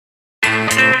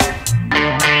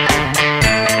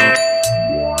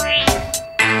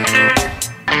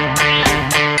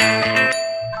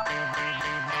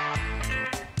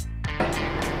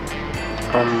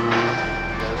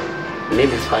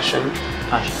Passion.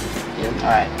 Passion. Yeah.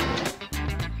 All right.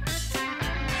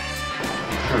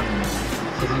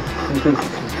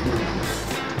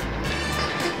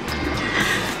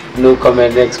 No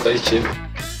comment. Next question.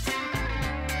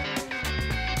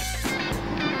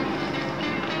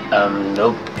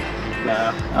 Nope.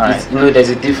 Nah. Alright. You know, there's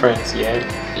a difference. Yeah.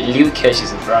 Lil Kesh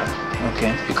is a brand.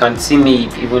 Okay. You can see me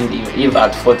even if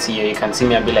at 40 years, you can see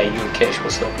me and be like, Lil Kesh,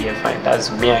 what's up? Yeah, fine. That's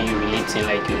me and you relating.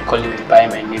 Like you calling me by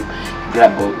my name.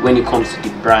 But when it comes to the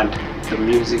brand, the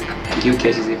music, Lil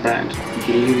Kesh is a brand.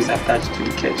 The Lil is attached to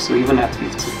the Kesh. So even at 50,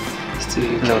 it's still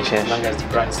Lil Kesh, as long as the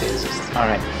brand says it. All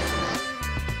right.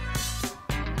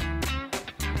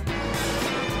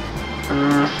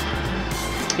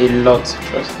 A lot,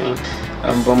 trust me.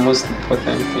 But most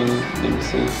important thing, let me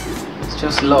say, it's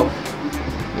just love.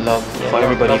 Love Yeah, for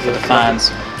everybody, love for the your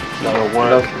fans, love, your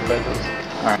work. love, love.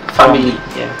 All right. Family,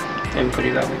 yeah. Let me put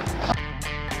it that way.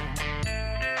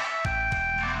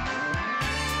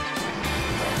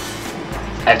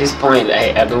 At this point,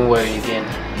 I don't worry again.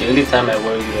 The only time I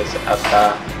worry was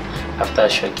after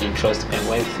Shoki. Trust me, I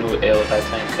went through hell that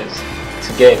time because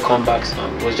to get a comeback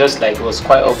song, it was just like, it was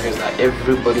quite obvious that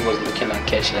everybody was looking at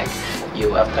Kesh like,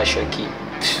 yo, after Shoki,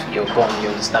 you're gone, you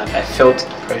understand? I felt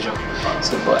the pressure.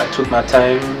 So, but I took my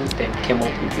time, then came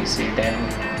up with this,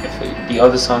 then the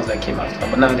other songs that came after.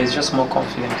 But now there's just more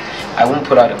confidence. I won't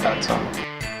put out a bad song.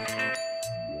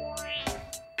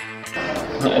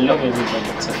 I love everybody.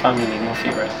 It's a family, no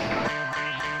favorite.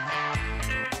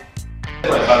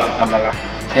 Amala.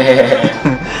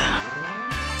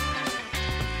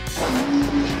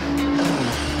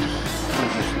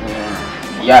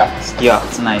 Yeah,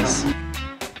 it's nice.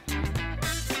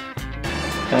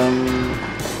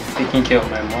 Taking care of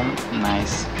my mom.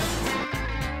 Nice.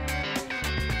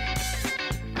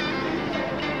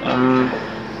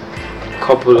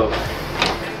 Couple of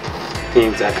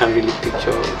things I can't really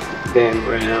picture them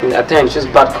right now. At times,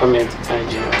 just bad comments. At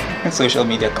times, you know. And social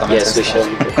media comments. Yeah, social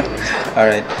media comments. All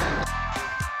right.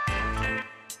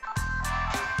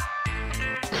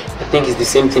 I think it's the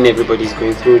same thing everybody's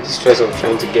going through. The stress of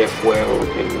trying to get fuel,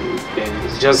 and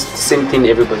it's just the same thing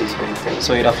everybody's going through.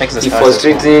 So it affects the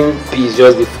frustrating piece is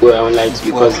just the fuel I don't like to,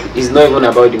 because it's not even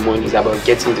about the money, it's about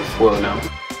getting the fuel now.